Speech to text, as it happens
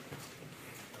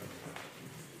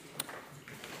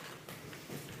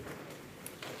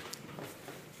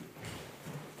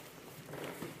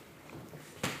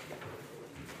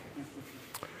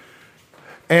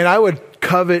And I would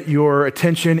covet your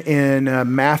attention in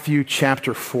Matthew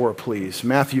chapter 4, please.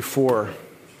 Matthew 4.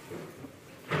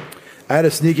 I had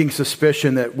a sneaking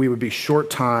suspicion that we would be short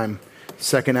time,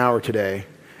 second hour today.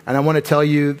 And I want to tell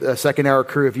you, the second hour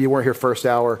crew, if you weren't here first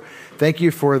hour, thank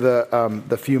you for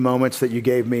the few moments that you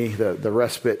gave me, the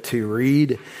respite to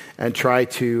read and try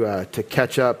to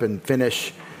catch up and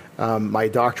finish my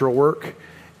doctoral work.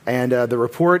 And the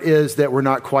report is that we're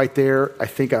not quite there. I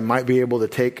think I might be able to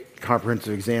take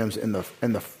comprehensive exams in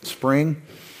the spring.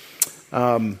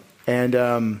 But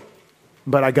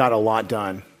I got a lot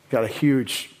done. Got a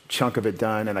huge chunk of it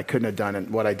done, and I couldn't have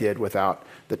done what I did without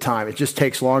the time. It just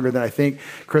takes longer than I think.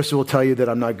 Krista will tell you that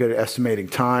I'm not good at estimating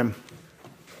time.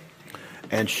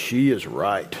 And she is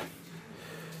right.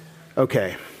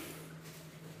 Okay.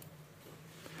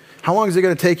 How long is it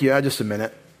going to take you? Just a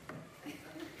minute.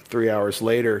 3 hours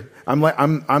later. I'm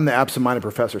the absent-minded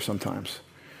professor sometimes.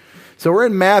 So we're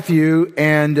in Matthew,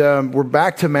 and we're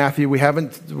back to Matthew. We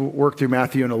haven't worked through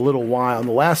Matthew in a little while. And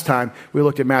the last time we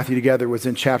looked at Matthew together was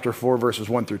in chapter 4, verses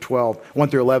 1 through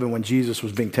 11, when Jesus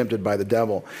was being tempted by the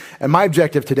devil. And my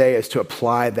objective today is to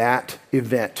apply that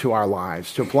event to our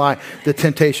lives, to apply the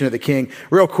temptation of the king.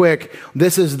 Real quick,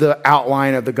 this is the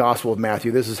outline of the Gospel of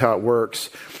Matthew. This is how it works,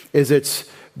 it's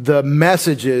the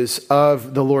messages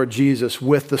of the Lord Jesus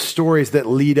with the stories that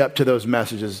lead up to those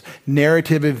messages,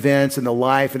 narrative events in the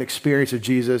life and experience of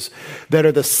Jesus that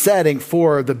are the setting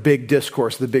for the big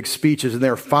discourse, the big speeches. And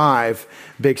there are 5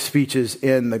 big speeches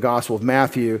in the Gospel of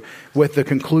Matthew, with the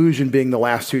conclusion being the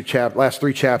last 3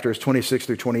 chapters, 26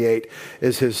 through 28,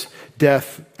 is his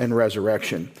death and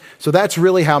resurrection. So that's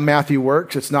really how Matthew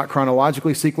works. It's not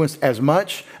chronologically sequenced as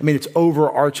much. I mean, it's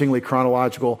overarchingly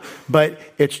chronological, but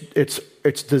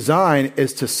its design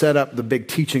is to set up the big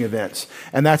teaching events.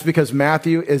 And that's because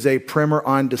Matthew is a primer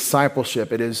on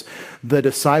discipleship. It is the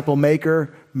disciple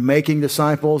maker making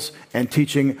disciples and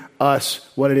teaching us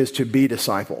what it is to be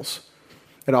disciples.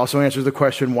 It also answers the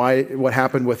question what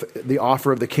happened with the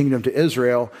offer of the kingdom to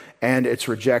Israel and its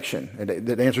rejection.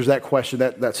 It answers that question,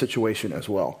 that situation as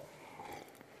well.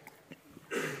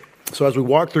 So as we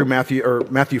walk through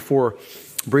Matthew 4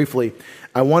 briefly,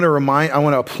 I want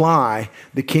to apply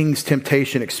the king's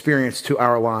temptation experience to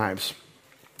our lives.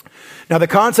 Now, the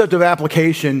concept of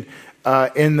application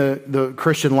in the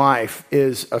Christian life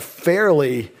is a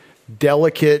fairly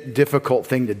delicate, difficult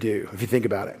thing to do, if you think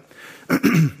about it.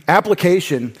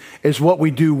 Application is what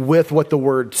we do with what the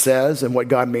word says and what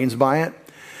God means by it.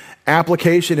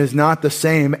 Application is not the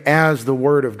same as the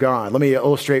word of God. Let me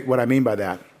illustrate what I mean by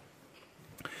that.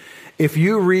 If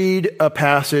you read a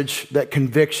passage that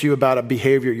convicts you about a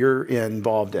behavior you're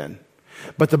involved in,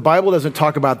 but the Bible doesn't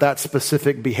talk about that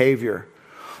specific behavior,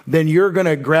 then you're going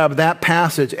to grab that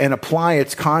passage and apply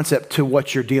its concept to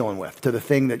what you're dealing with, to the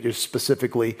thing that you're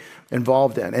specifically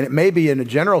involved in. And it may be in a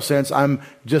general sense, I'm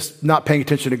just not paying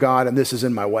attention to God and this is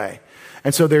in my way.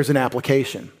 And so there's an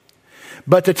application.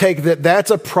 But to take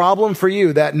that's a problem for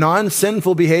you, that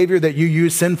non-sinful behavior that you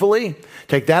use sinfully,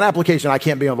 take that application, I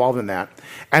can't be involved in that.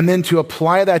 And then to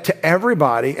apply that to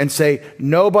everybody and say,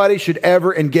 nobody should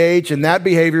ever engage in that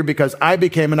behavior because I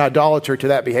became an idolater to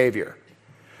that behavior.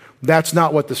 That's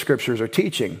not what the scriptures are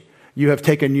teaching. You have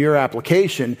taken your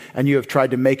application and you have tried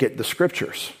to make it the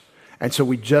scriptures. And so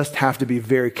we just have to be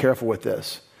very careful with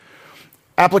this.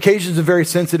 Application is a very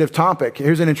sensitive topic.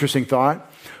 Here's an interesting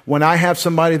thought. When I have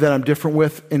somebody that I'm different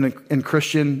with in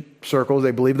Christian circles, they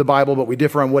believe the Bible, but we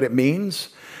differ on what it means.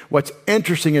 What's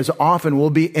interesting is often we'll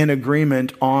be in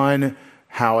agreement on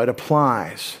how it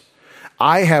applies.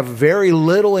 I have very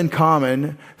little in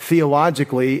common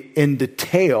theologically in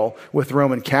detail with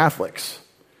Roman Catholics,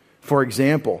 for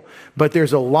example. But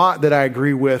there's a lot that I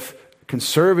agree with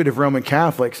conservative Roman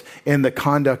Catholics in the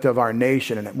conduct of our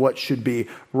nation and what should be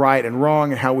right and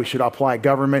wrong and how we should apply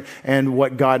government and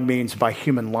what God means by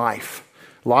human life.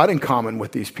 A lot in common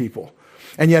with these people.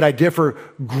 And yet I differ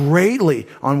greatly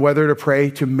on whether to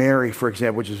pray to Mary, for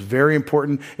example, which is a very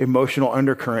important emotional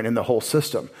undercurrent in the whole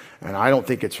system. And I don't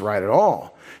think it's right at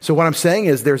all. So what I'm saying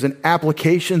is there's an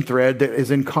application thread that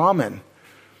is in common.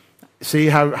 See,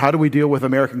 how do we deal with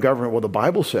American government? Well, the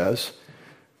Bible says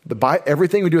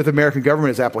everything we do with American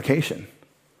government is application.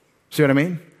 See what I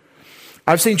mean?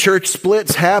 I've seen church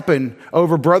splits happen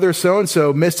over brother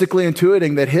so-and-so mystically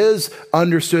intuiting that his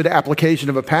understood application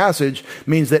of a passage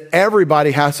means that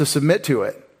everybody has to submit to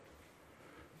it.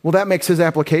 Well, that makes his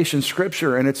application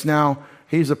scripture, and it's now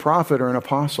he's a prophet or an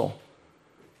apostle.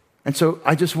 And so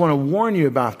I just want to warn you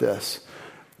about this.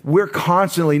 We're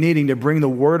constantly needing to bring the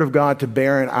word of God to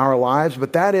bear in our lives,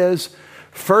 but that is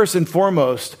first and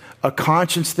foremost a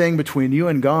conscience thing between you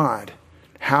and God.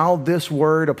 how this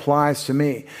word applies to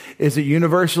me. Is it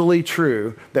universally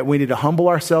true that we need to humble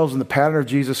ourselves in the pattern of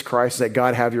Jesus Christ, that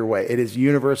God have your way? It is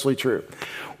universally true.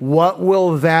 What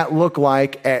will that look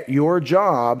like at your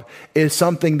job is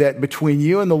something that between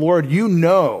you and the Lord, you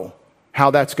know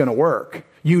how that's going to work.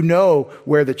 You know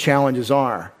where the challenges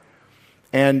are.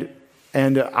 And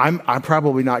I'm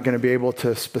probably not going to be able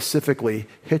to specifically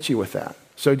hit you with that.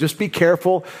 So just be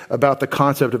careful about the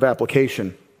concept of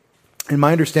application. In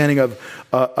my understanding of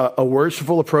a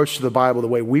worshipful approach to the Bible, the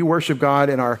way we worship God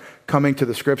in our coming to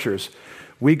the Scriptures,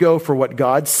 we go for what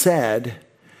God said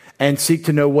and seek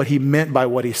to know what he meant by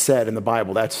what he said in the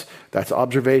Bible. That's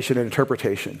observation and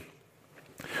interpretation.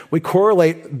 We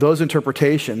correlate those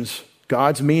interpretations,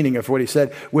 God's meaning of what he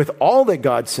said, with all that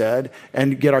God said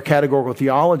and get our categorical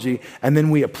theology, and then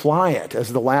we apply it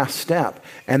as the last step.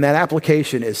 And that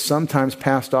application is sometimes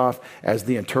passed off as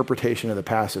the interpretation of the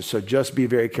passage. So just be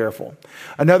very careful.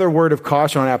 Another word of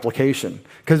caution on application,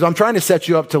 because I'm trying to set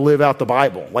you up to live out the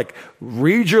Bible. Like,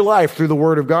 read your life through the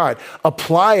Word of God.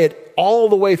 Apply it all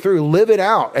the way through. Live it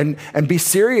out and be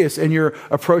serious in your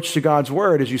approach to God's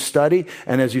Word as you study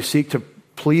and as you seek to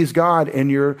please God in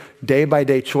your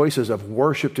day-by-day choices of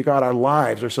worship to God. Our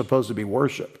lives are supposed to be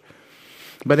worship.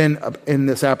 But in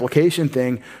this application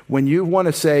thing, when you want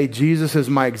to say, Jesus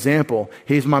is my example,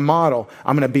 he's my model,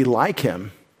 I'm going to be like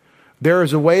him, there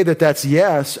is a way that that's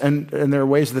yes, and there are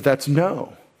ways that that's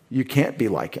no. You can't be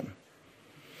like him.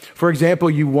 For example,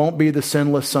 you won't be the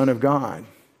sinless Son of God.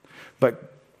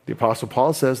 But the Apostle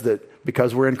Paul says that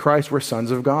because we're in Christ, we're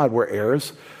sons of God. We're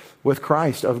heirs with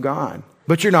Christ of God.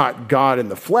 But you're not God in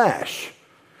the flesh.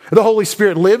 The Holy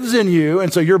Spirit lives in you,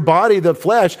 and so your body, the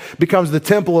flesh, becomes the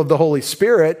temple of the Holy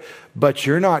Spirit, but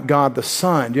you're not God the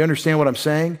Son. Do you understand what I'm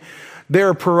saying? There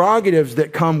are prerogatives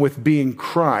that come with being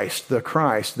Christ, the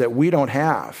Christ, that we don't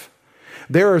have.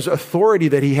 There is authority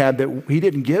that he had that he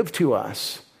didn't give to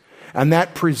us. And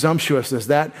that presumptuousness,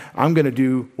 that I'm going to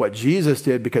do what Jesus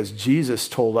did because Jesus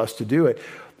told us to do it.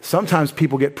 Sometimes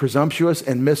people get presumptuous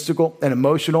and mystical and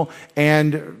emotional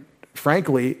and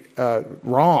frankly,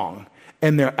 wrong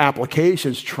in their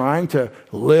applications, trying to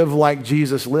live like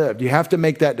Jesus lived. You have to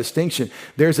make that distinction.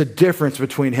 There's a difference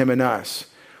between him and us,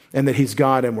 and that he's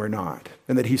God and we're not,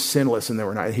 and that he's sinless and that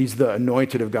we're not. He's the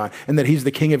anointed of God, and that he's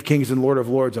the King of Kings and Lord of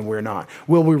Lords, and we're not.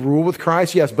 Will we rule with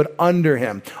Christ? Yes, but under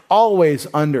him, always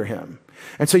under him.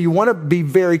 And so you want to be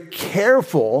very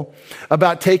careful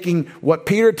about taking what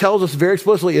Peter tells us very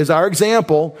explicitly is our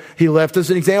example. He left us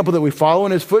an example that we follow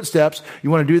in his footsteps. You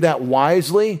want to do that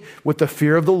wisely with the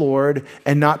fear of the Lord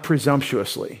and not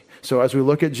presumptuously. So as we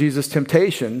look at Jesus'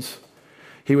 temptations,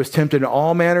 he was tempted in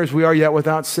all manners we are yet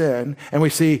without sin. And we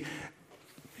see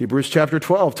Hebrews chapter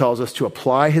 12 tells us to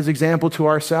apply his example to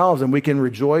ourselves, and we can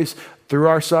rejoice through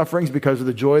our sufferings because of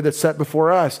the joy that's set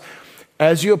before us.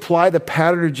 As you apply the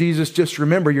pattern of Jesus, just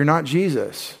remember, you're not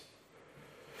Jesus.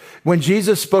 When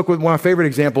Jesus spoke with, one of my favorite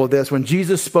example of this, when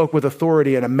Jesus spoke with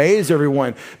authority and amazed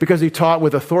everyone because he taught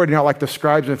with authority, not like the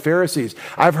scribes and Pharisees.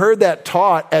 I've heard that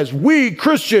taught as we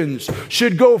Christians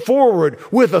should go forward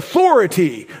with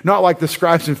authority, not like the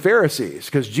scribes and Pharisees,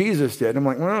 because Jesus did. I'm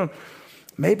like, well,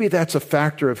 maybe that's a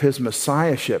factor of his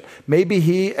messiahship. Maybe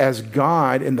he, as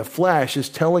God in the flesh, is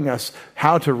telling us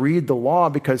how to read the law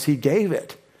because he gave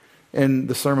it in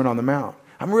the Sermon on the Mount.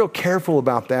 I'm real careful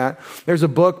about that. There's a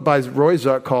book by Roy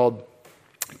Zuck called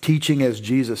Teaching as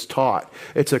Jesus Taught.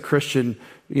 It's a Christian,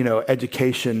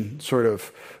 education sort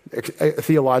of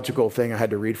theological thing I had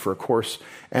to read for a course.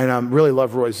 And I really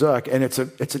love Roy Zuck. And it's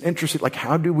an interesting, like,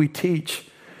 how do we teach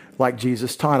like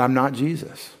Jesus taught? I'm not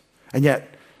Jesus. And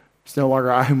yet, it's no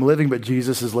longer I who am living, but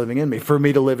Jesus is living in me. For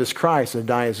me to live as Christ and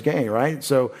die as gain, right?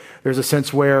 So there's a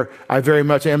sense where I very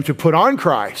much am to put on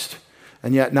Christ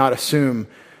and yet not assume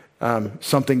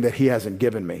something that he hasn't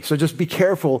given me. So just be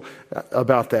careful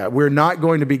about that. We're not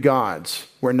going to be gods.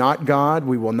 We're not God.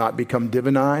 We will not become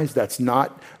divinized. That's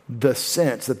not the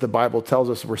sense that the Bible tells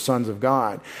us we're sons of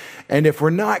God. And if we're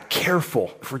not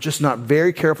careful, if we're just not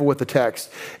very careful with the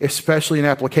text, especially in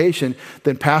application,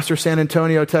 then Pastor San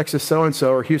Antonio, Texas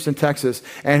so-and-so, or Houston, Texas,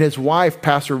 and his wife,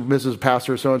 Mrs.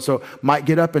 Pastor so-and-so, might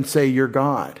get up and say, you're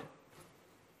God.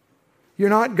 You're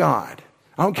not God.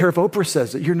 I don't care if Oprah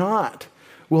says it. You're not.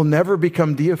 We'll never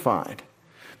become deified,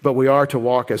 but we are to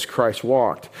walk as Christ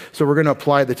walked. So we're going to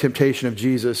apply the temptation of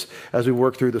Jesus as we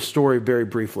work through the story very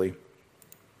briefly.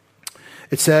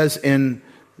 It says in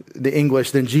the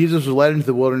English, then Jesus was led into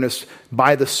the wilderness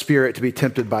by the Spirit to be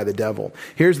tempted by the devil.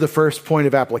 Here's the first point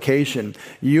of application.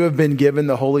 You have been given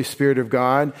the Holy Spirit of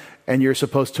God, and you're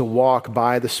supposed to walk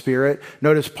by the Spirit.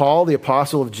 Notice Paul, the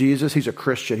apostle of Jesus, he's a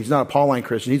Christian. He's not a Pauline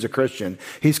Christian, he's a Christian.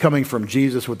 He's coming from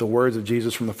Jesus with the words of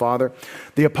Jesus from the Father.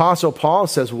 The apostle Paul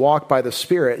says, walk by the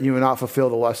Spirit, and you will not fulfill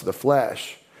the lust of the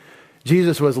flesh.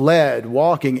 Jesus was led,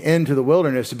 walking into the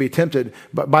wilderness to be tempted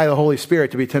by the Holy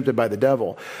Spirit, to be tempted by the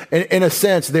devil. In a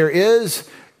sense, there is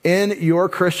in your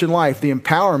Christian life the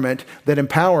empowerment that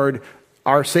empowered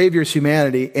our Savior's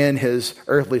humanity in his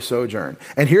earthly sojourn.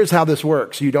 And here's how this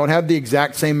works. You don't have the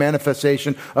exact same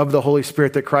manifestation of the Holy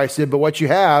Spirit that Christ did, but what you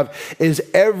have is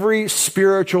every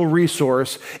spiritual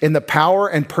resource in the power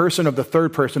and person of the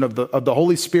third person of the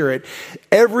Holy Spirit,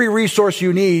 every resource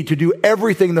you need to do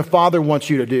everything the Father wants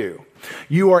you to do.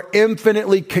 You are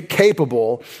infinitely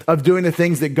capable of doing the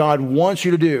things that God wants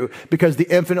you to do because the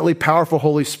infinitely powerful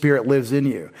Holy Spirit lives in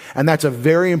you. And that's a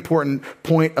very important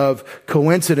point of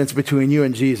coincidence between you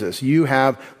and Jesus. You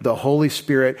have the Holy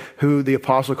Spirit, who the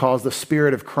apostle calls the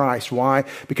Spirit of Christ. Why?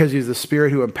 Because he's the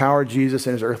Spirit who empowered Jesus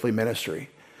in his earthly ministry.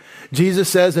 Jesus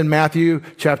says in Matthew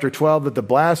chapter 12 that the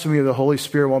blasphemy of the Holy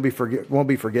Spirit won't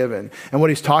be forgiven. And what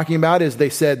he's talking about is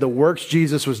they said the works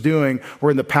Jesus was doing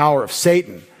were in the power of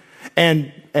Satan.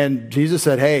 And Jesus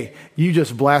said, hey, you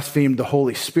just blasphemed the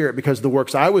Holy Spirit because the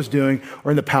works I was doing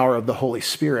are in the power of the Holy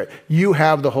Spirit. You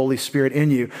have the Holy Spirit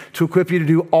in you to equip you to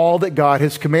do all that God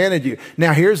has commanded you.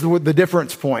 Now, here's the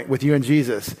difference point with you and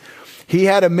Jesus. He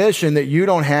had a mission that you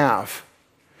don't have.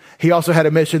 He also had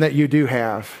a mission that you do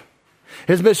have.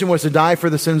 His mission was to die for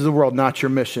the sins of the world, not your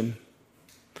mission.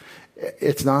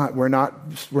 It's not. We're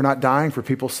not dying for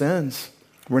people's sins.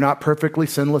 We're not perfectly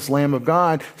sinless Lamb of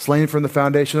God, slain from the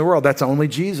foundation of the world. That's only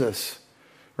Jesus,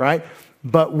 right?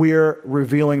 But we're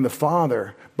revealing the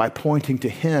Father by pointing to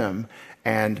him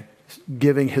and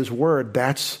giving his word.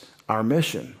 That's our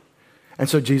mission. And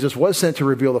so Jesus was sent to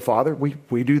reveal the Father.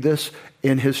 We do this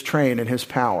in his train, in his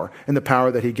power, in the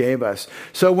power that he gave us.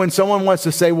 So when someone wants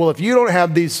to say, well, if you don't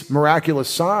have these miraculous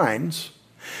signs,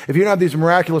 if you don't have these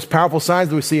miraculous, powerful signs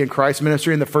that we see in Christ's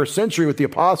ministry in the first century with the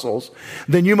apostles,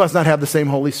 then you must not have the same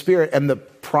Holy Spirit. And the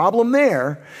problem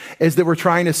there is that we're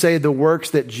trying to say the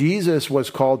works that Jesus was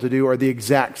called to do are the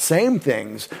exact same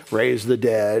things: raise the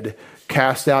dead,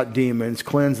 cast out demons,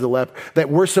 cleanse the leper, that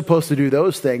we're supposed to do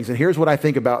those things. And here's what I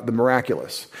think about the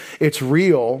miraculous. It's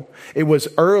real. It was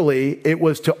early. It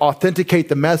was to authenticate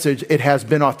the message. It has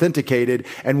been authenticated.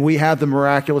 And we have the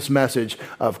miraculous message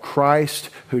of Christ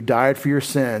who died for your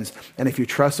sins. And if you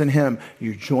trust in him,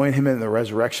 you join him in the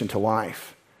resurrection to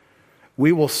life.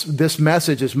 This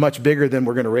message is much bigger than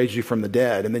we're going to raise you from the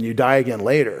dead and then you die again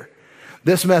later.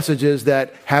 This message is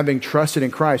that having trusted in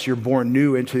Christ, you're born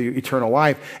new into eternal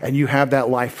life, and you have that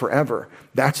life forever.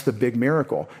 That's the big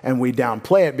miracle. And we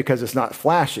downplay it because it's not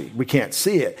flashy. We can't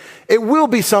see it. It will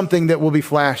be something that will be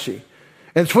flashy.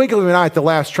 And twinkling of an eye at the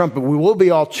last trumpet, we will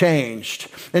be all changed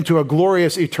into a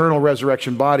glorious eternal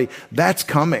resurrection body. That's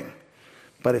coming.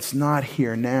 But it's not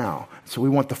here now. So we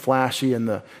want the flashy and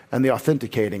the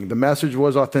authenticating. The message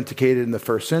was authenticated in the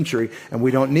first century, and we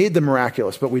don't need the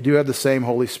miraculous, but we do have the same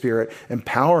Holy Spirit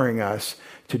empowering us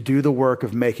to do the work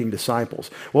of making disciples.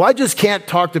 Well, I just can't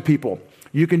talk to people.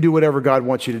 You can do whatever God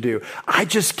wants you to do. I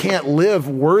just can't live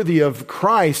worthy of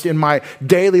Christ in my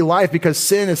daily life because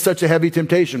sin is such a heavy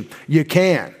temptation. You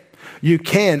can. You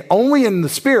can only in the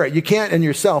Spirit. You can't in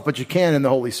yourself, but you can in the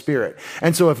Holy Spirit.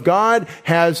 And so if God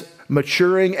has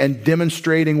maturing and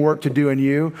demonstrating work to do in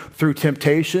you through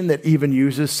temptation that even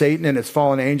uses Satan and his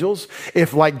fallen angels,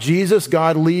 if like Jesus,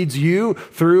 God leads you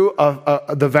through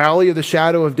the valley of the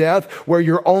shadow of death where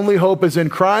your only hope is in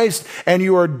Christ and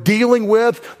you are dealing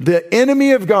with the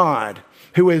enemy of God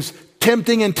who is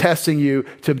tempting and testing you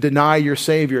to deny your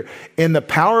Savior, in the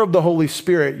power of the Holy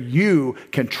Spirit, you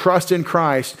can trust in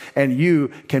Christ and you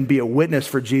can be a witness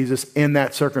for Jesus in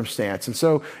that circumstance. And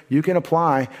so you can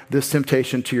apply this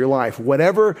temptation to your life.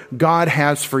 Whatever God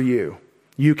has for you,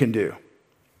 you can do.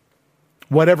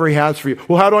 Whatever he has for you.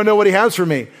 Well, how do I know what he has for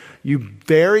me? You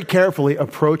very carefully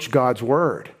approach God's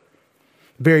word.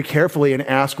 Very carefully and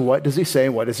ask, what does he say?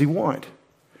 What does he want?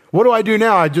 What do I do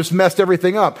now? I just messed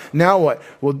everything up. Now what?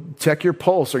 Well, check your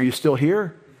pulse. Are you still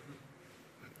here?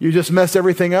 You just messed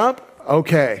everything up?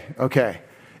 Okay.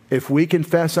 If we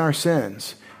confess our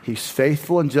sins, he's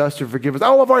faithful and just to forgive us.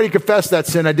 Oh, I've already confessed that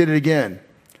sin. I did it again.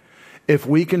 If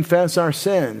we confess our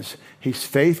sins, he's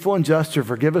faithful and just to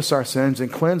forgive us our sins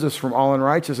and cleanse us from all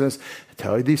unrighteousness.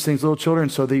 Tell you these things, little children,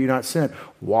 so that you not sin.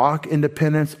 Walk in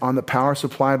dependence on the power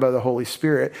supplied by the Holy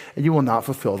Spirit, and you will not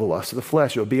fulfill the lust of the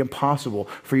flesh. It will be impossible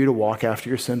for you to walk after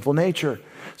your sinful nature.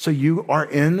 So you are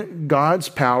in God's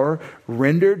power,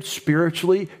 rendered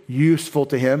spiritually useful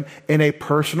to him in a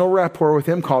personal rapport with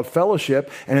him called fellowship,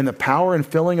 and in the power and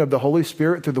filling of the Holy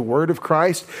Spirit through the word of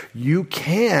Christ, you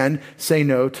can say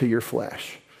no to your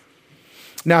flesh.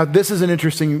 Now, this is an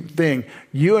interesting thing.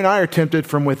 You and I are tempted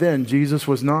from within. Jesus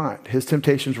was not. His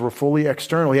temptations were fully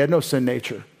external. He had no sin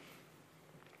nature.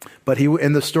 But he,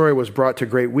 in the story, was brought to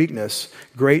great weakness,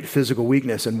 great physical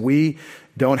weakness. And we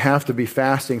don't have to be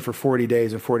fasting for 40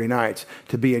 days and 40 nights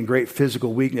to be in great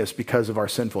physical weakness because of our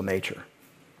sinful nature.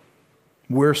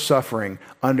 We're suffering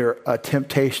under a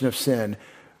temptation of sin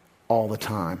all the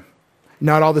time.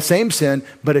 Not all the same sin,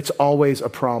 but it's always a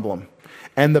problem.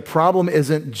 And the problem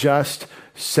isn't just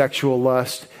sexual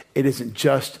lust. It isn't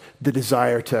just the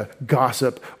desire to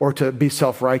gossip or to be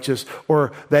self-righteous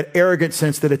or that arrogant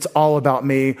sense that it's all about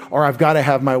me or I've got to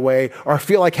have my way or I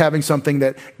feel like having something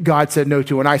that God said no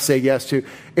to and I say yes to.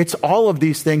 It's all of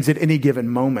these things at any given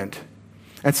moment.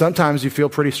 And sometimes you feel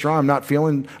pretty strong. I'm not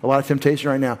feeling a lot of temptation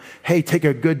right now. Hey, take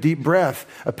a good deep breath.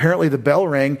 Apparently the bell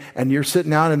rang and you're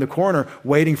sitting out in the corner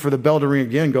waiting for the bell to ring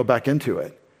again, go back into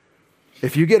it.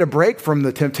 If you get a break from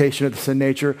the temptation of the sin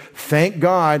nature, thank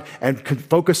God and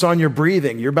focus on your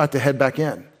breathing. You're about to head back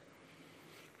in.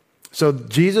 So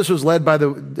Jesus was led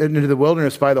into the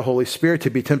wilderness by the Holy Spirit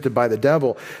to be tempted by the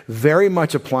devil. Very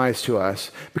much applies to us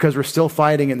because we're still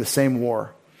fighting in the same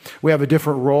war. We have a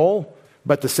different role,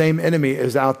 but the same enemy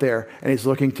is out there and he's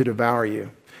looking to devour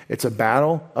you. It's a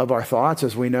battle of our thoughts,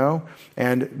 as we know,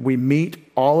 and we meet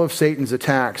all of Satan's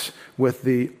attacks with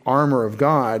the armor of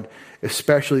God,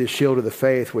 especially the shield of the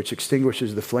faith, which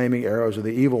extinguishes the flaming arrows of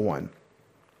the evil one.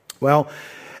 Well,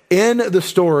 in the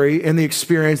story, in the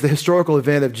experience, the historical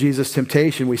event of Jesus'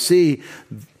 temptation, we see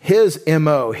his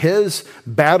MO, his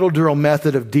battle drill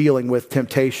method of dealing with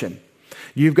temptation.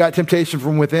 You've got temptation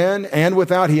from within and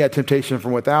without. He had temptation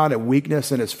from without and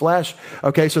weakness in his flesh.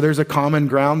 Okay, so there's a common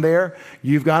ground there.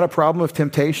 You've got a problem of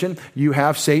temptation. You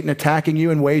have Satan attacking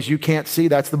you in ways you can't see.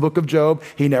 That's the book of Job.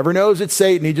 He never knows it's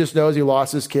Satan. He just knows he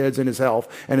lost his kids and his health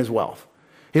and his wealth.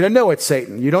 He doesn't know it's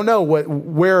Satan. You don't know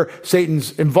where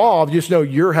Satan's involved. You just know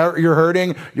you're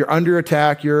hurting, you're under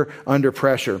attack, you're under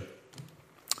pressure.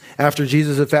 After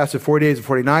Jesus had fasted 40 days and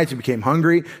 40 nights, he became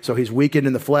hungry, so he's weakened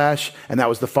in the flesh, and that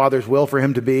was the Father's will for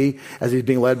him to be as he's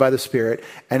being led by the Spirit.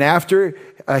 And after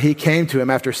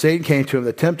after Satan came to him,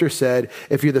 the tempter said,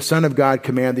 if you're the Son of God,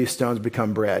 command these stones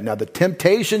become bread. Now, the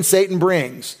temptation Satan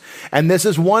brings, and this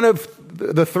is one of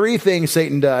the three things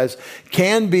Satan does,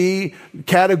 can be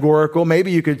categorical.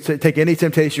 Maybe you could take any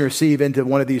temptation you receive into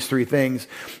one of these three things.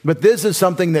 But this is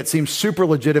something that seems super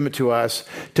legitimate to us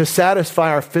to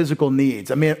satisfy our physical needs.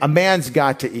 I mean, a man's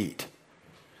got to eat.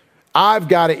 I've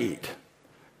got to eat.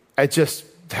 It's just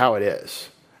how it is.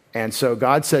 And so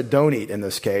God said, don't eat in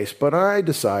this case, but I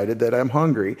decided that I'm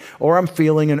hungry, or I'm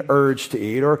feeling an urge to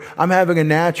eat, or I'm having a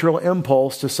natural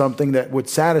impulse to something that would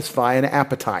satisfy an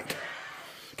appetite.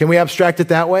 Can we abstract it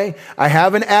that way? I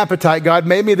have an appetite. God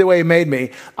made me the way he made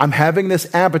me. I'm having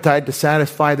this appetite to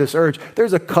satisfy this urge.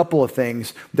 There's a couple of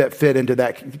things that fit into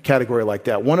that category like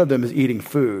that. One of them is eating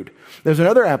food. There's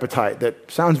another appetite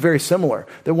that sounds very similar,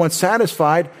 that once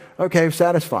satisfied, okay,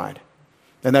 satisfied.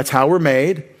 And that's how we're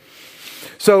made.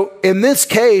 So in this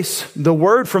case, the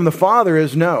word from the Father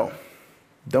is no.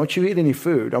 Don't you eat any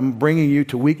food. I'm bringing you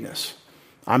to weakness.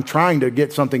 I'm trying to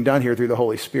get something done here through the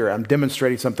Holy Spirit. I'm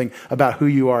demonstrating something about who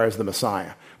you are as the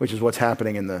Messiah, which is what's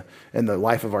happening in the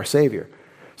life of our Savior.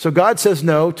 So God says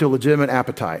no to a legitimate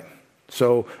appetite.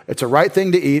 So it's a right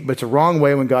thing to eat, but it's a wrong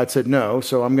way when God said no,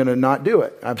 so I'm going to not do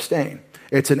it, abstain.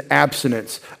 It's an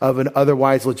abstinence of an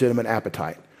otherwise legitimate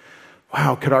appetite.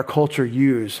 Wow, could our culture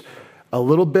use a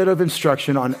little bit of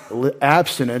instruction on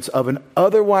abstinence of an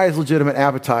otherwise legitimate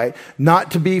appetite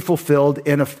not to be fulfilled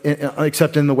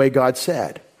except in the way God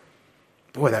said?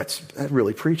 Boy, that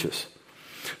really preaches.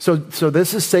 So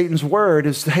this is Satan's word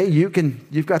is, hey, you've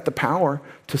got the power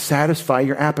to satisfy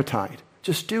your appetite.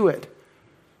 Just do it.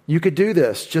 You could do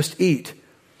this. Just eat.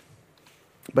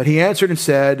 But he answered and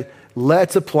said,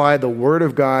 let's apply the word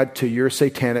of God to your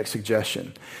satanic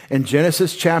suggestion. In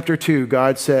Genesis chapter 2,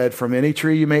 God said, from any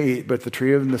tree you may eat, but the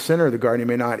tree in the center of the garden you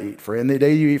may not eat. For in the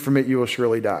day you eat from it, you will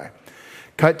surely die.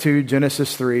 Cut to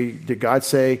Genesis 3. Did God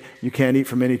say you can't eat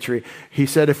from any tree? He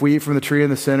said if we eat from the tree in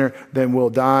the center, then we'll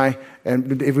die,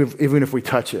 and even if we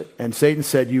touch it. And Satan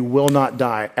said, you will not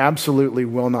die. Absolutely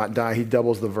will not die. He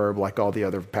doubles the verb like all the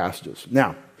other passages.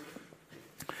 Now,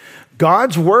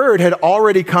 God's word had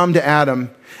already come to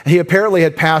Adam. He apparently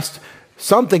had passed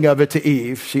something of it to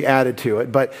Eve. She added to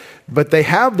it. But they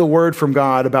have the word from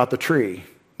God about the tree.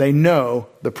 They know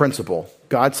the principle.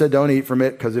 God said don't eat from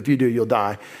it because if you do, you'll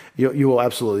die. You will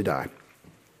absolutely die.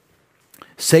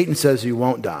 Satan says you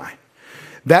won't die.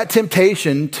 That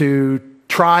temptation to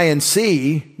try and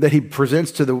see that he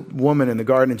presents to the woman in the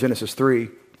garden in Genesis 3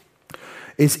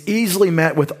 is easily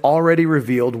met with already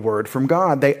revealed word from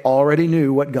God. They already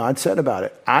knew what God said about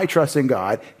it. I trust in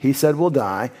God. He said we'll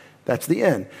die. That's the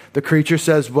end. The creature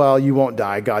says, well, you won't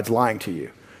die. God's lying to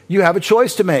you. You have a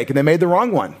choice to make, and they made the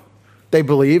wrong one. They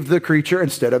believed the creature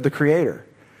instead of the creator.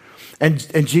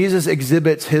 And Jesus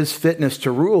exhibits his fitness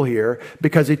to rule here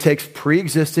because he takes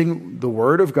pre-existing the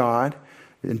word of God.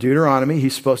 In Deuteronomy,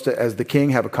 he's supposed to, as the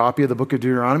king, have a copy of the book of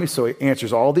Deuteronomy. So he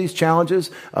answers all these challenges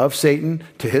of Satan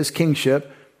to his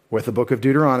kingship with the book of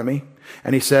Deuteronomy.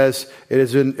 And he says,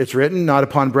 it's written, not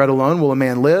upon bread alone will a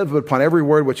man live, but upon every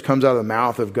word which comes out of the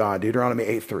mouth of God. Deuteronomy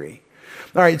 8:3.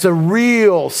 All right, it's a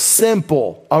real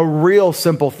simple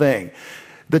thing.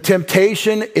 The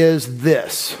temptation is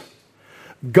this.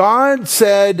 God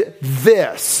said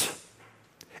this.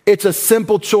 It's a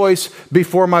simple choice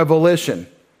before my volition.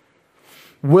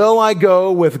 Will I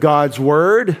go with God's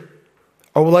word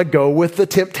or will I go with the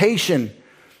temptation?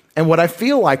 And what I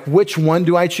feel like, which one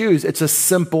do I choose? It's a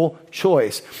simple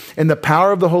choice. In the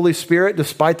power of the Holy Spirit,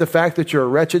 despite the fact that you're a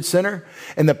wretched sinner,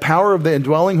 and the power of the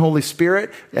indwelling Holy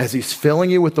Spirit, as he's filling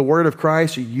you with the word of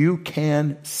Christ, you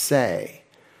can say,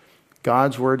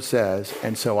 God's word says,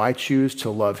 and so I choose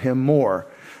to love him more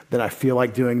than I feel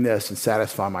like doing this and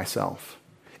satisfy myself.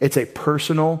 It's a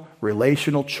personal,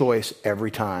 relational choice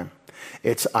every time.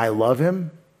 It's I love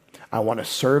him. I want to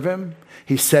serve him.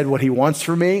 He said what he wants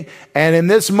for me. And in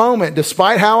this moment,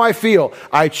 despite how I feel,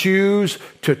 I choose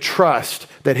to trust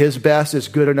that his best is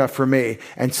good enough for me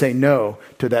and say no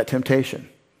to that temptation.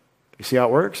 You see how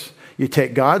it works? You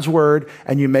take God's word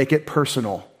and you make it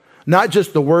personal. Not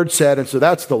just the word said, and so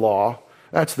that's the law.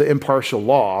 That's the impartial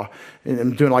law. And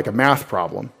I'm doing like a math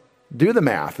problem. Do the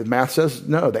math. The math says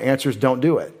no. The answer is don't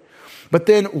do it. But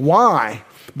then why?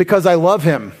 Because I love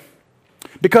him.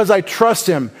 Because I trust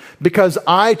him. Because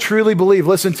I truly believe,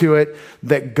 listen to it,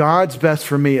 that God's best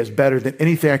for me is better than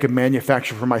anything I could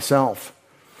manufacture for myself.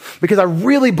 Because I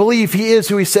really believe he is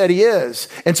who he said he is.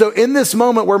 And so in this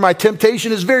moment where my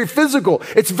temptation is very physical,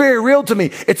 it's very real to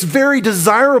me, it's very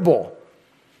desirable.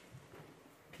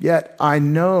 Yet I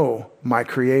know my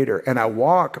Creator and I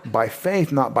walk by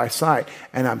faith, not by sight.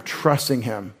 And I'm trusting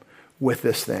him with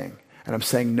this thing. And I'm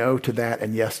saying no to that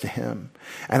and yes to him.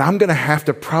 And I'm going to have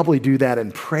to probably do that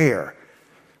in prayer,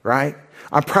 right?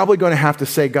 I'm probably going to have to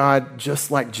say, God,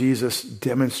 just like Jesus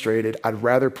demonstrated, I'd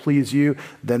rather please you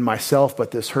than myself,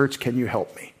 but this hurts. Can you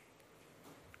help me?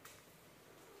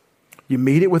 You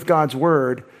meet it with God's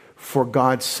word for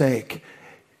God's sake,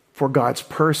 for God's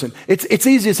person. It's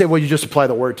easy to say, well, you just apply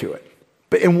the word to it.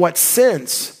 But in what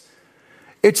sense?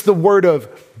 It's the word of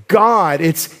God.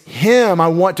 It's him. I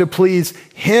want to please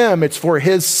him. It's for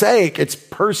his sake. It's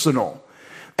personal.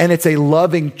 And it's a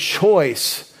loving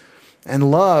choice.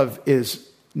 And love is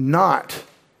not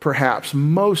perhaps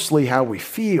mostly how we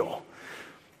feel.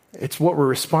 It's what we're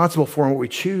responsible for and what we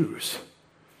choose.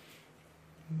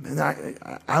 And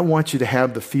I want you to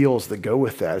have the feels that go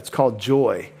with that. It's called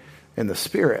joy in the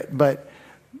Spirit. But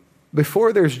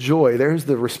before there's joy, there's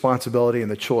the responsibility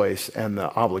and the choice and the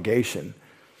obligation.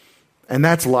 And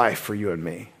that's life for you and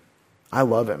me. I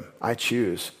love him. I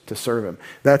choose to serve him.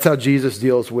 That's how Jesus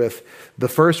deals with the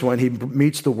first one. He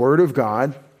meets the word of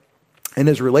God and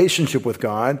his relationship with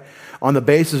God. On the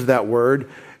basis of that word,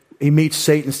 he meets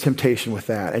Satan's temptation with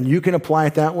that. And you can apply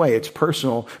it that way. It's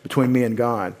personal between me and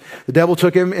God. The devil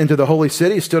took him into the holy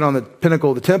city, stood on the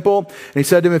pinnacle of the temple, and he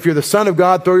said to him, if you're the Son of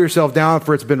God, throw yourself down,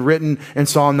 for it's been written in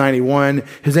Psalm 91,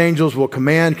 his angels will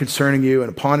command concerning you, and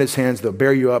upon his hands they'll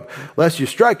bear you up, lest you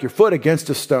strike your foot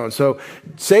against a stone. So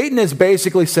Satan is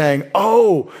basically saying,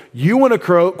 oh, you want to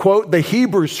quote the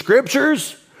Hebrew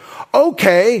scriptures?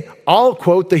 Okay, I'll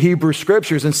quote the Hebrew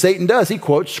scriptures. And Satan does. He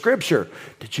quotes scripture.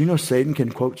 Did you know Satan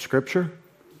can quote scripture?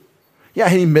 Yeah,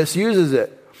 he misuses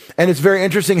it. And it's very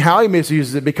interesting how he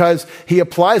misuses it because he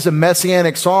applies a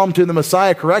messianic psalm to the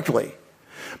Messiah correctly.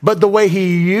 But the way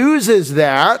he uses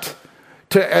that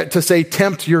to say,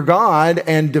 tempt your God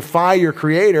and defy your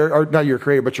creator, or not your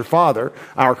creator, but your father,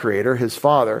 our creator, his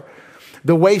father,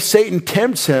 the way Satan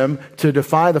tempts him to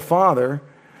defy the Father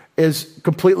is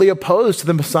completely opposed to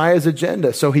the Messiah's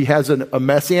agenda. So he has a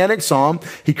messianic psalm.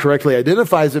 He correctly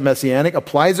identifies it messianic,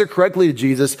 applies it correctly to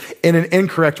Jesus in an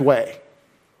incorrect way.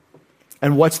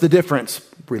 And what's the difference?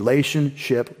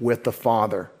 Relationship with the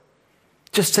Father.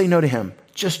 Just say no to him.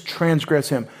 Just transgress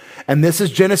him. And this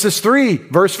is Genesis 3,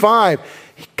 verse 5.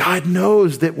 God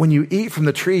knows that when you eat from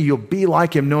the tree, you'll be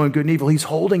like him, knowing good and evil. He's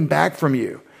holding back from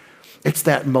you. It's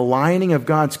that maligning of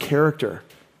God's character.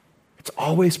 It's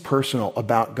always personal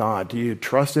about God. Do you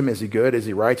trust him? Is he good? Is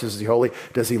he righteous? Is he holy?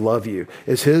 Does he love you?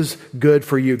 Is his good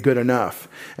for you good enough?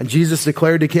 And Jesus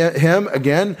declared to him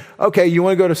again, okay, you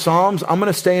want to go to Psalms? I'm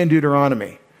going to stay in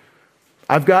Deuteronomy.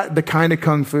 I've got the kind of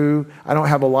kung fu. I don't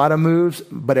have a lot of moves,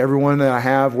 but everyone that I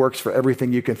have works for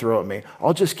everything you can throw at me.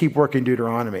 I'll just keep working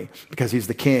Deuteronomy because he's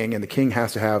the king, and the king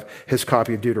has to have his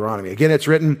copy of Deuteronomy. Again, it's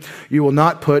written, you will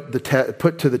not put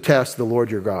to the test the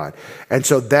Lord your God. And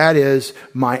so that is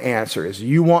my answer, is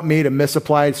you want me to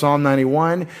misapply Psalm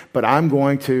 91, but I'm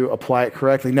going to apply it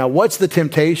correctly. Now, what's the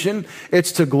temptation?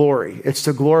 It's to glory. It's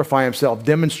to glorify himself,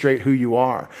 demonstrate who you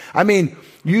are. I mean,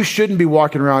 you shouldn't be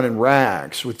walking around in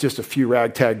rags with just a few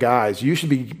ragtag guys. They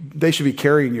should be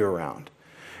carrying you around.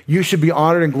 You should be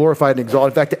honored and glorified and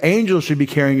exalted. In fact, the angels should be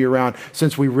carrying you around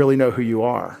since we really know who you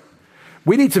are.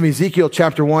 We need some Ezekiel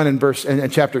chapter 1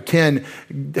 and chapter 10,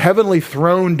 heavenly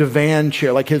throne divan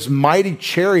chair, like his mighty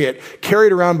chariot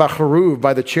carried around by Cheruv,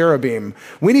 by the cherubim.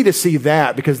 We need to see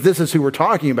that because this is who we're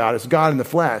talking about. It's God in the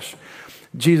flesh.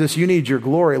 Jesus, you need your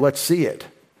glory. Let's see it.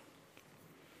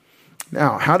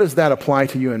 Now, how does that apply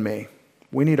to you and me?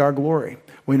 We need our glory.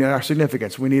 We need our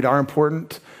significance. We need our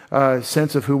important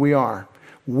sense of who we are.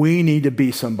 We need to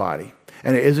be somebody.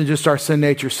 And it isn't just our sin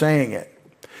nature saying it.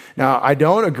 Now, I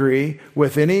don't agree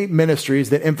with any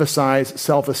ministries that emphasize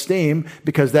self-esteem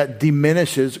because that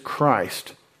diminishes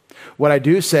Christ. What I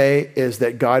do say is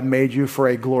that God made you for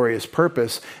a glorious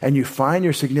purpose, and you find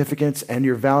your significance and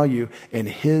your value in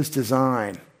his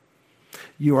design.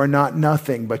 You are not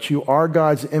nothing, but you are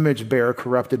God's image bearer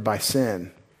corrupted by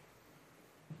sin.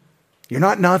 You're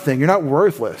not nothing. You're not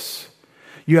worthless.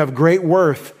 You have great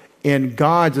worth in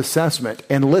God's assessment.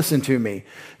 And listen to me,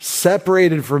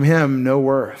 separated from him, no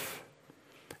worth.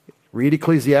 Read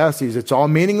Ecclesiastes. It's all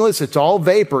meaningless. It's all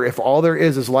vapor if all there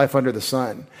is life under the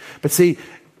sun. But see,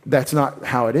 that's not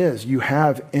how it is. You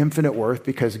have infinite worth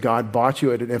because God bought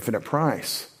you at an infinite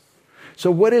price. So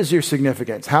what is your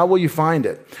significance? How will you find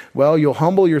it? Well, you'll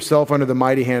humble yourself under the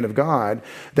mighty hand of God,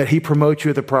 that he promotes you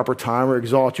at the proper time or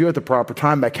exalts you at the proper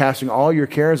time by casting all your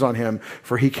cares on him,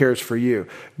 for he cares for you.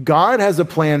 God has a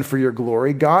plan for your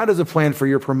glory. God has a plan for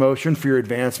your promotion, for your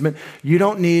advancement. You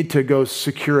don't need to go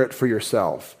secure it for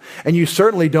yourself. And you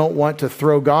certainly don't want to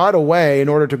throw God away in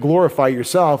order to glorify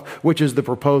yourself, which is the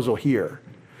proposal here.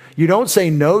 You don't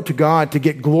say no to God to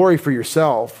get glory for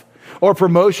yourself, or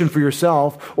promotion for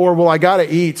yourself, or, well, I got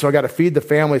to eat, so I got to feed the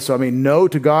family, so I mean no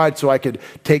to God so I could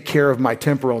take care of my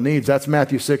temporal needs. That's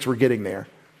Matthew 6, we're getting there.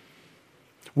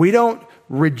 We don't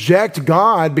reject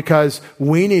God because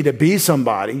we need to be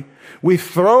somebody. We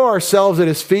throw ourselves at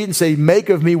his feet and say, make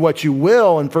of me what you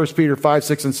will, in 1 Peter 5,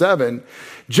 6, and 7.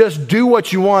 Just do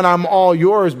what you want, I'm all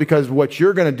yours, because what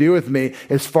you're going to do with me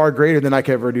is far greater than I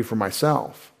could ever do for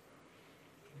myself.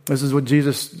 This is what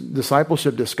Jesus'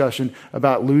 discipleship discussion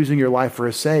about losing your life for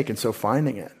his sake and so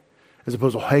finding it, as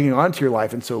opposed to hanging on to your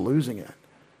life and so losing it.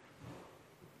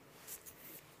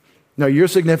 Now, your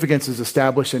significance is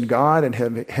established in God and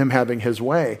him having his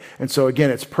way. And so,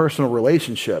 again, it's personal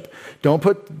relationship. Don't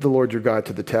put the Lord your God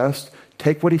to the test.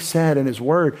 Take what he said in his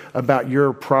word about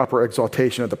your proper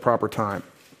exaltation at the proper time.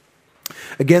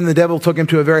 Again, the devil took him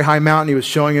to a very high mountain. He was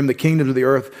showing him the kingdoms of the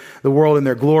earth, the world, and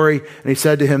their glory. And he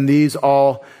said to him, these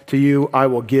all to you I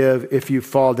will give if you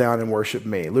fall down and worship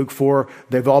me. Luke 4,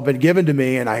 they've all been given to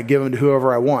me, and I give them to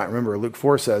whoever I want. Remember, Luke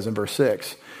 4 says in verse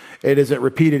 6. It isn't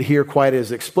repeated here quite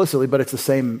as explicitly, but it's the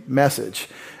same message.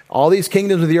 All these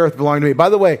kingdoms of the earth belong to me. By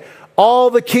the way, all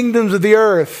the kingdoms of the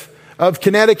earth, of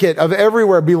Connecticut, of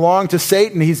everywhere, belong to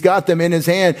Satan. He's got them in his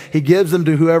hand. He gives them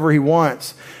to whoever he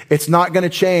wants. It's not going to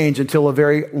change until a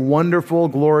very wonderful,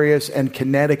 glorious, and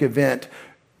kinetic event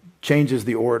changes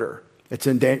the order.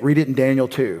 Read it in Daniel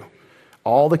 2.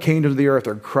 All the kingdoms of the earth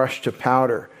are crushed to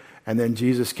powder, and then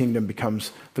Jesus' kingdom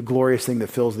becomes the glorious thing that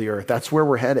fills the earth. That's where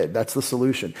we're headed. That's the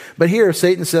solution. But here,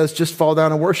 Satan says, just fall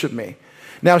down and worship me.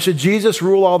 Now, should Jesus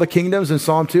rule all the kingdoms in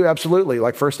Psalm 2? Absolutely,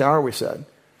 like first hour we said.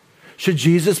 Should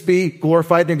Jesus be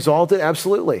glorified and exalted?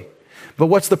 Absolutely. But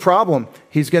what's the problem?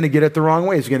 He's going to get it the wrong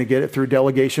way. He's going to get it through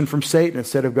delegation from Satan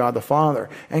instead of God the Father.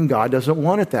 And God doesn't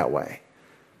want it that way.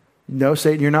 No,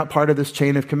 Satan, you're not part of this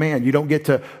chain of command. You don't get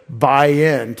to buy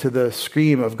in to the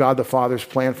scheme of God the Father's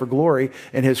plan for glory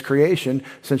in his creation,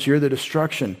 since you're the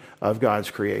destruction of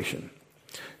God's creation.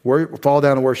 Fall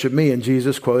down and worship me. And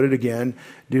Jesus quoted again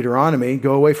Deuteronomy,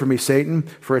 go away from me, Satan,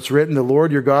 for it's written, the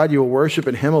Lord your God you will worship,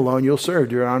 and him alone you'll serve.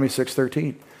 Deuteronomy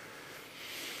 6:13.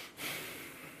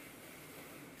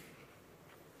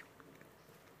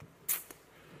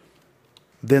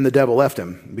 Then the devil left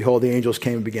him. Behold, the angels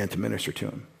came and began to minister to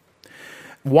him.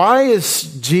 Why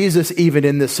is Jesus even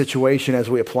in this situation as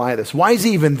we apply this? Why is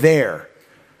he even there?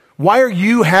 Why are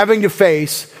you having to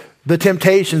face the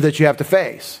temptations that you have to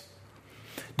face?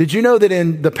 Did you know that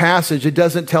in the passage, it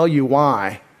doesn't tell you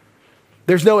why?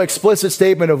 There's no explicit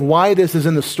statement of why this is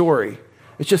in the story.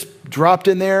 It's just dropped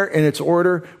in there in its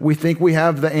order. We think we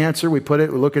have the answer. We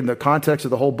look in the context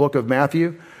of the whole book of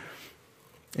Matthew.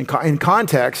 In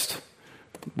context,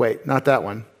 wait, not that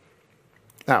one.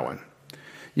 That one.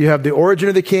 You have the origin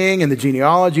of the king and the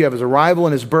genealogy. You have his arrival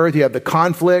and his birth. You have the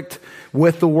conflict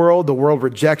with the world. The world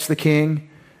rejects the king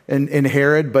in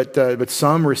Herod, but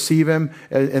some receive him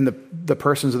in the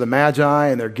persons of the Magi,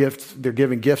 and they're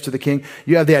giving gifts to the king.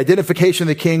 You have the identification of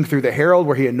the king through the herald,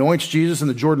 where he anoints Jesus in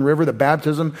the Jordan River, the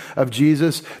baptism of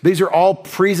Jesus. These are all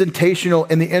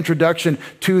presentational in the introduction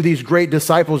to these great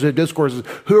disciples and discourses.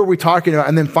 Who are we talking about?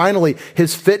 And then finally,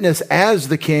 his fitness as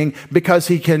the king, because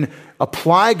he can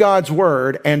apply God's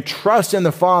word and trust in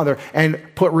the Father and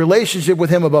put relationship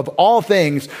with him above all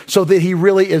things, so that he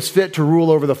really is fit to rule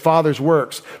over the Father's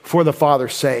works for the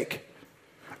Father's sake.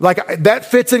 Like, that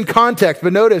fits in context,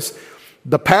 but notice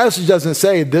the passage doesn't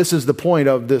say this is the point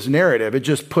of this narrative. It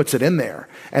just puts it in there.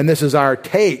 And this is our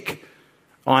take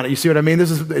on it. You see what I mean?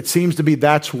 It seems to be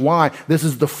that's why. This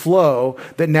is the flow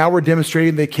that now we're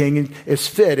demonstrating the king is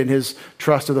fit in his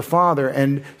trust of the Father,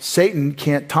 and Satan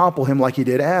can't topple him like he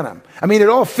did Adam. I mean, it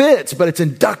all fits, but it's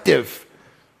inductive.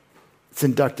 It's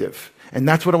inductive. And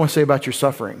that's what I want to say about your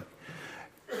suffering.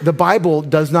 The Bible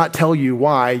does not tell you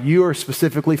why you are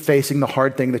specifically facing the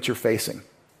hard thing that you're facing.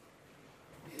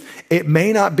 It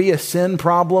may not be a sin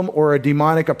problem or a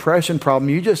demonic oppression problem.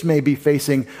 You just may be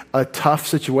facing a tough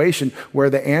situation where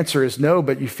the answer is no,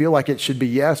 but you feel like it should be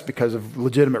yes because of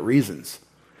legitimate reasons.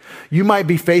 You might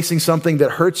be facing something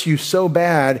that hurts you so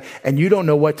bad and you don't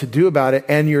know what to do about it.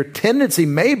 And your tendency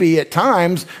may be at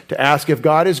times to ask if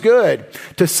God is good,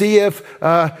 to see if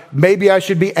maybe I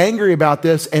should be angry about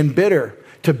this and bitter,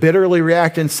 to bitterly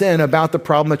react in sin about the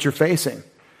problem that you're facing.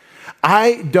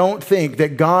 I don't think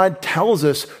that God tells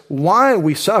us why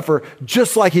we suffer,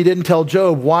 just like he didn't tell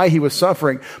Job why he was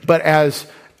suffering. But as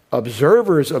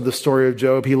observers of the story of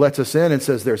Job, he lets us in and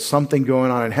says there's something going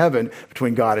on in heaven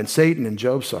between God and Satan and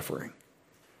Job's suffering.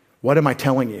 What am I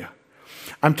telling you?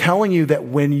 I'm telling you that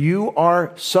when you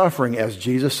are suffering, as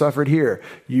Jesus suffered here,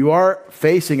 you are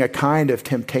facing a kind of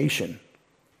temptation.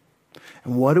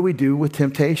 And what do we do with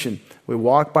temptation? We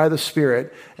walk by the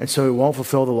Spirit, and so we won't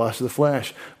fulfill the lust of the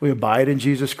flesh. We abide in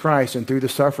Jesus Christ, and through the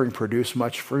suffering produce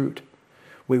much fruit.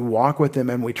 We walk with him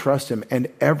and we trust him.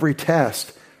 And every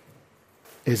test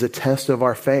is a test of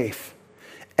our faith.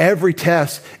 Every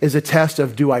test is a test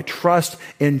of, do I trust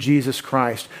in Jesus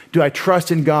Christ? Do I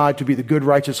trust in God to be the good,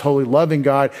 righteous, holy, loving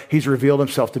God he's revealed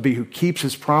himself to be, who keeps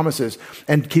his promises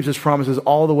and keeps his promises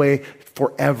all the way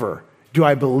forever? Do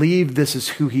I believe this is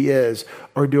who he is?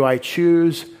 Or do I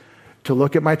choose to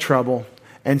look at my trouble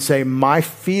and say my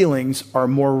feelings are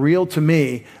more real to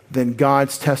me than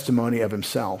God's testimony of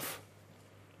himself?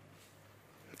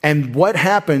 And what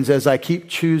happens as I keep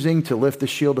choosing to lift the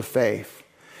shield of faith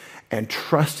and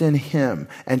trust in him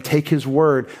and take his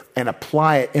word and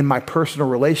apply it in my personal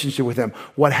relationship with him?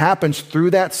 What happens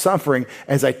through that suffering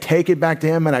as I take it back to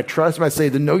him and I trust him? I say,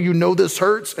 no, you know this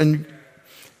hurts and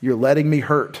you're letting me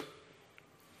hurt.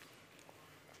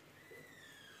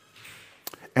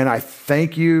 And I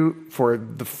thank you for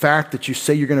the fact that you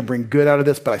say you're going to bring good out of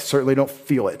this, but I certainly don't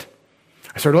feel it.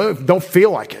 I certainly don't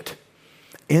feel like it.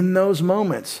 In those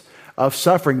moments of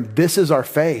suffering, this is our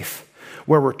faith,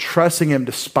 where we're trusting him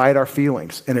despite our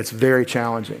feelings, and it's very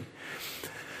challenging.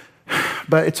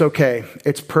 But it's okay.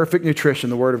 It's perfect nutrition,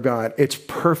 the Word of God. It's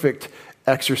perfect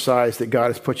exercise that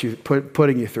God has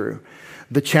putting you through.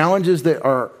 The challenges that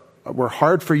were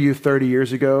hard for you 30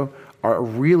 years ago are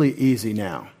really easy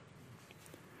now.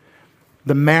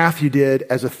 The math you did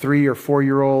as a 3 or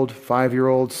 4-year-old,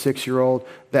 5-year-old, 6-year-old,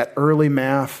 that early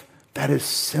math, that is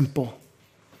simple.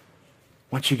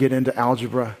 Once you get into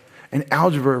algebra, and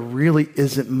algebra really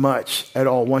isn't much at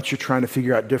all once you're trying to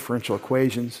figure out differential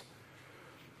equations.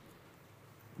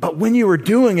 But when you were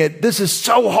doing it, this is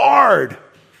so hard.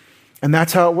 And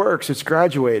that's how it works. It's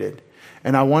graduated.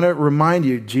 And I want to remind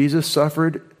you, Jesus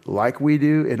suffered like we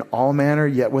do in all manner,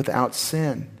 yet without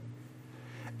sin.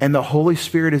 And the Holy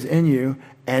Spirit is in you,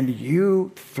 and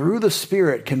you, through the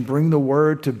Spirit, can bring the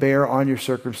word to bear on your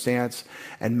circumstance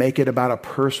and make it about a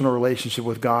personal relationship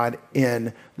with God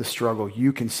in the struggle.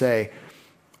 You can say,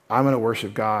 I'm going to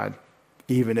worship God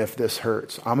even if this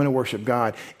hurts. I'm going to worship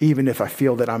God, even if I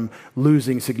feel that I'm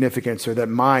losing significance or that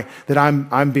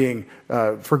I'm being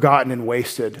forgotten and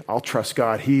wasted. I'll trust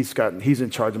God. He's in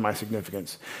charge of my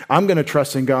significance. I'm going to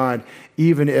trust in God,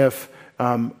 even if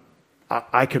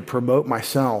I could promote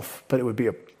myself, but it would be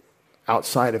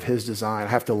outside of his design. I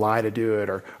have to lie to do it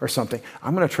or something.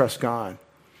 I'm going to trust God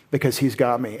because he's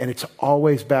got me. And it's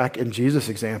always back, in Jesus'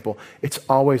 example, it's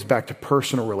always back to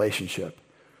personal relationship.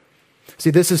 See,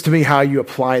 this is to me how you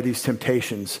apply these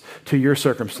temptations to your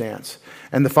circumstance.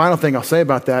 And the final thing I'll say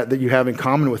about that you have in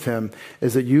common with him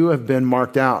is that you have been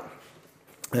marked out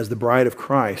as the bride of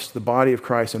Christ, the body of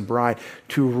Christ and bride,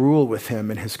 to rule with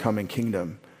him in his coming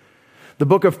kingdom. The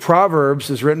book of Proverbs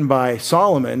is written by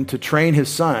Solomon to train his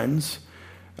sons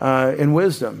in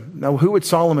wisdom. Now, who would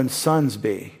Solomon's sons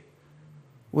be?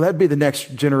 Well, that'd be the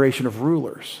next generation of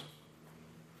rulers.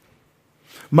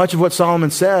 Much of what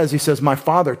Solomon says, he says, my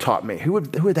father taught me. Who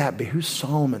would that be? Who's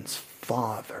Solomon's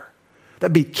father?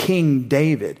 That'd be King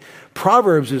David.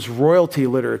 Proverbs is royalty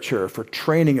literature for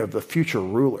training of the future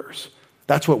rulers.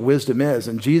 That's what wisdom is.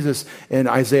 And Jesus in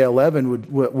Isaiah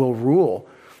 11 will rule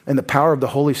in the power of the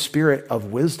Holy Spirit of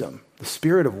wisdom, the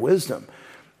spirit of wisdom.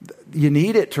 You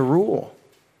need it to rule.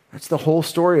 That's the whole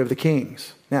story of the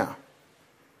kings. Now,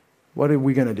 what are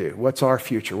we going to do? What's our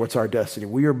future? What's our destiny?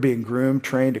 We are being groomed,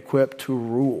 trained, equipped to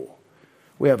rule.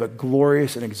 We have a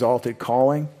glorious and exalted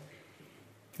calling,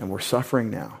 and we're suffering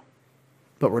now.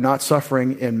 But we're not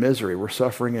suffering in misery. We're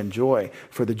suffering in joy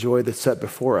for the joy that's set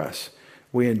before us.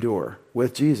 We endure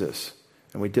with Jesus,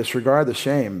 and we disregard the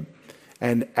shame.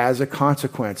 And as a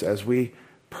consequence, as we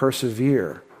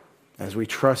persevere, as we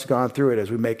trust God through it, as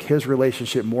we make his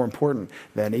relationship more important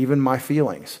than even my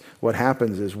feelings, what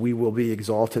happens is we will be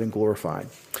exalted and glorified.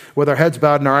 With our heads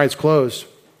bowed and our eyes closed,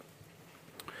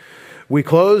 we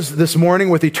close this morning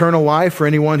with eternal life for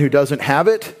anyone who doesn't have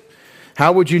it.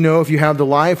 How would you know if you have the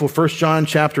life? Well, 1 John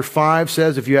chapter 5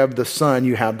 says, if you have the Son,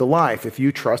 you have the life. If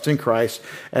you trust in Christ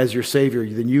as your Savior,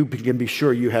 then you can be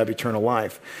sure you have eternal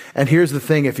life. And here's the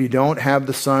thing, if you don't have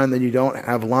the Son, then you don't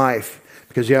have life,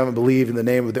 because you haven't believed in the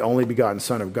name of the only begotten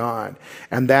Son of God.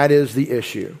 And that is the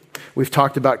issue. We've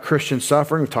talked about Christian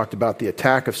suffering. We've talked about the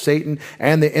attack of Satan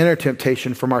and the inner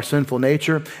temptation from our sinful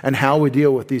nature and how we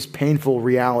deal with these painful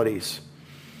realities.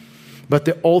 But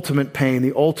the ultimate pain,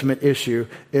 the ultimate issue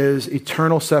is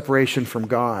eternal separation from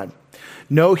God.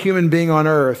 No human being on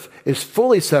earth is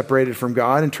fully separated from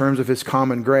God in terms of his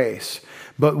common grace.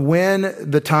 But when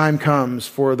the time comes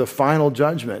for the final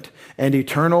judgment and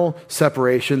eternal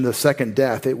separation, the second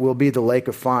death, it will be the lake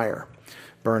of fire,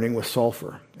 burning with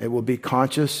sulfur. It will be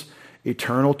conscious,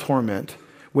 eternal torment,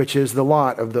 which is the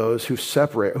lot of those who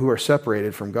are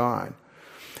separated from God.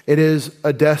 It is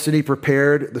a destiny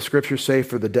prepared, the scriptures say,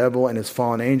 for the devil and his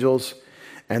fallen angels,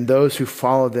 and those who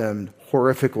follow them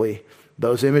horrifically.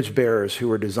 Those image bearers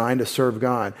who are designed to serve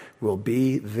God will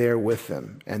be there with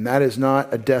them. And that is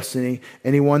not a destiny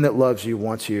anyone that loves you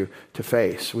wants you to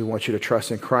face. We want you to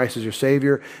trust in Christ as your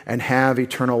Savior and have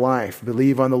eternal life.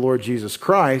 Believe on the Lord Jesus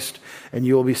Christ and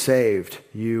you will be saved,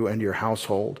 you and your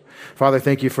household. Father,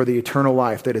 thank you for the eternal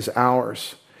life that is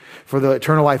ours. For the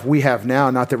eternal life we have now,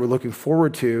 not that we're looking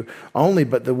forward to only,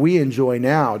 but that we enjoy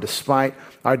now despite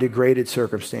our degraded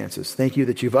circumstances. Thank you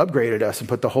that you've upgraded us and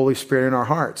put the Holy Spirit in our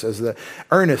hearts as the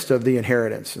earnest of the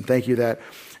inheritance. And thank you that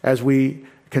as we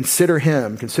consider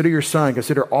him, consider your Son,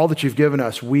 consider all that you've given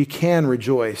us, we can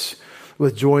rejoice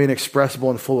with joy inexpressible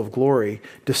and full of glory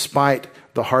despite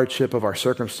the hardship of our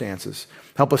circumstances.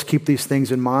 Help us keep these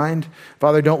things in mind.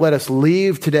 Father, don't let us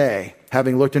leave today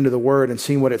having looked into the Word and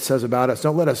seen what it says about us.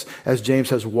 Don't let us, as James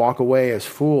says, walk away as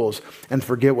fools and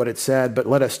forget what it said, but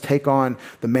let us take on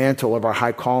the mantle of our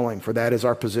high calling, for that is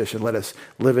our position. Let us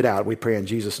live it out. We pray in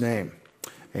Jesus' name.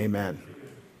 Amen.